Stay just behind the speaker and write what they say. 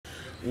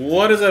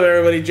What is up,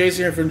 everybody?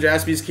 Jason here from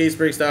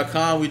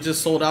JaspysCaseBreaks.com. We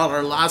just sold out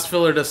our last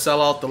filler to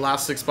sell out the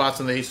last 6 spots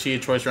in the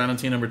HTA Choice Random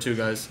Team number 2,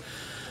 guys.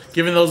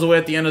 Giving those away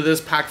at the end of this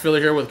pack filler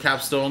here with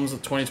Capstones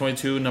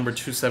 2022 number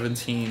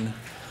 217.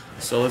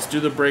 So let's do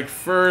the break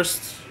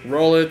first.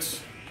 Roll it.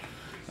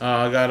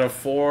 I got a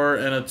 4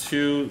 and a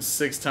 2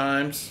 6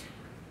 times.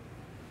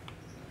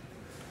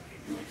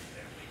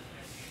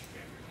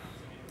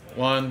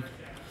 1,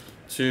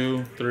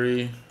 2,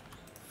 3,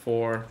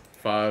 4,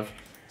 5,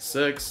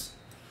 6.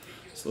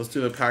 So let's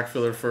do the pack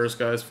filler first,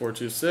 guys. 4,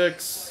 2,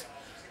 6.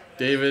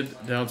 David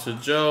down to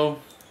Joe.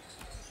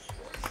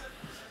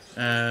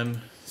 And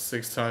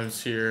 6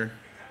 times here.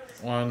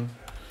 1,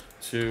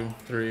 2,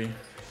 3,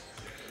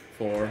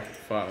 4,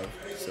 5,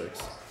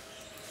 6.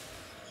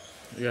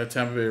 We got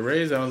Tampa Bay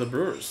Rays down to the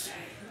Brewers.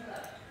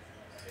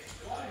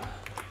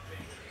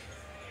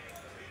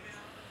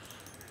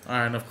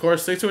 Alright, and of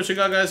course, stick to what you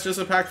got, guys. Just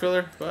a pack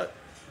filler, but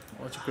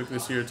I'll let you quickly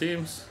see your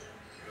teams.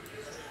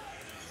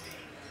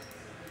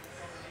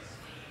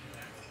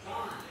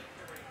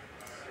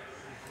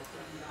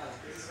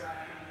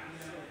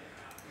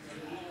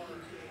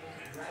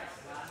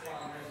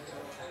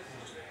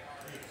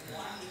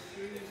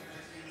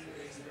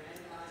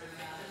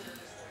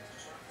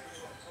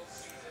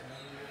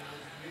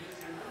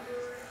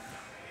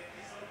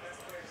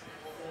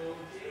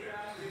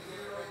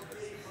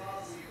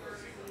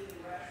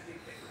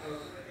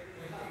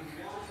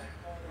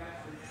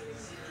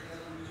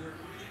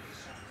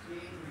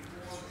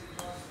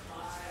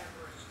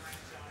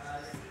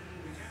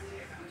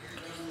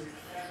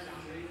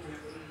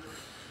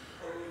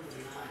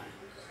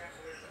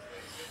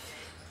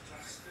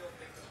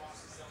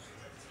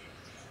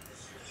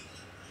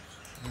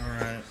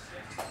 Alright.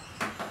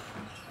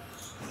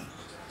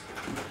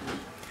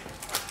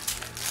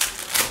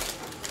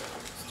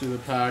 Let's do the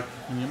pack.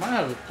 And you might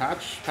have a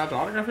patch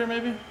autograph here,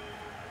 maybe?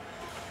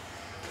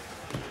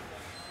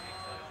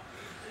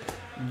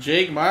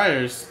 Jake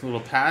Myers, little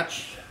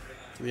patch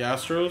to the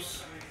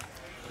Astros.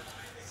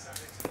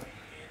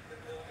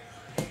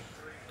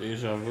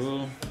 Deja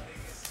vu.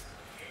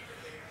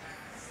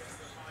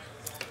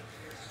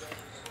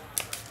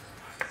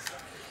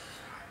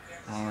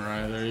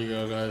 Alright, there you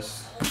go,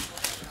 guys.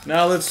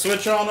 Now let's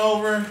switch on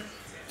over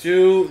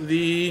to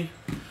the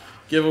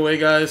giveaway,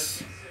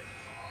 guys.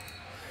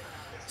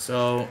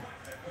 So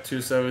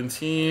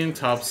 217,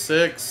 top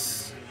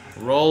 6,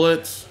 roll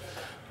it.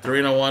 3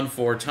 and a 1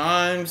 4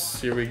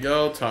 times. Here we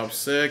go. Top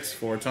 6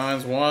 4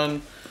 times.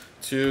 1,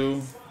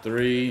 2,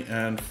 3,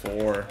 and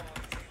 4.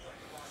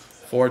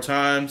 4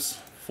 times.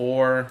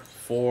 4,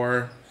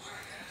 4.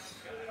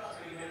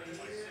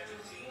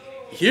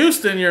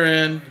 Houston, you're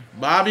in.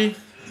 Bobby,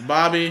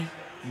 Bobby,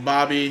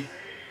 Bobby,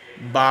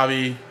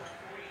 Bobby,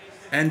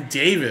 and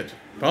David.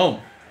 Boom.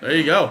 There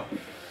you go.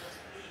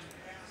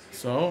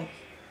 So,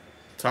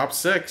 top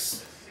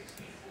 6.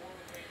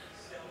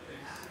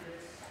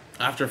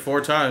 After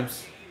 4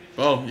 times.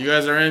 Boom. You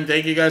guys are in.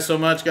 Thank you guys so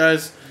much,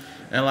 guys.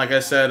 And like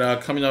I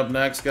said, coming up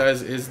next,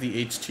 guys, is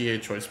the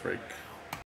HTA Choice Break.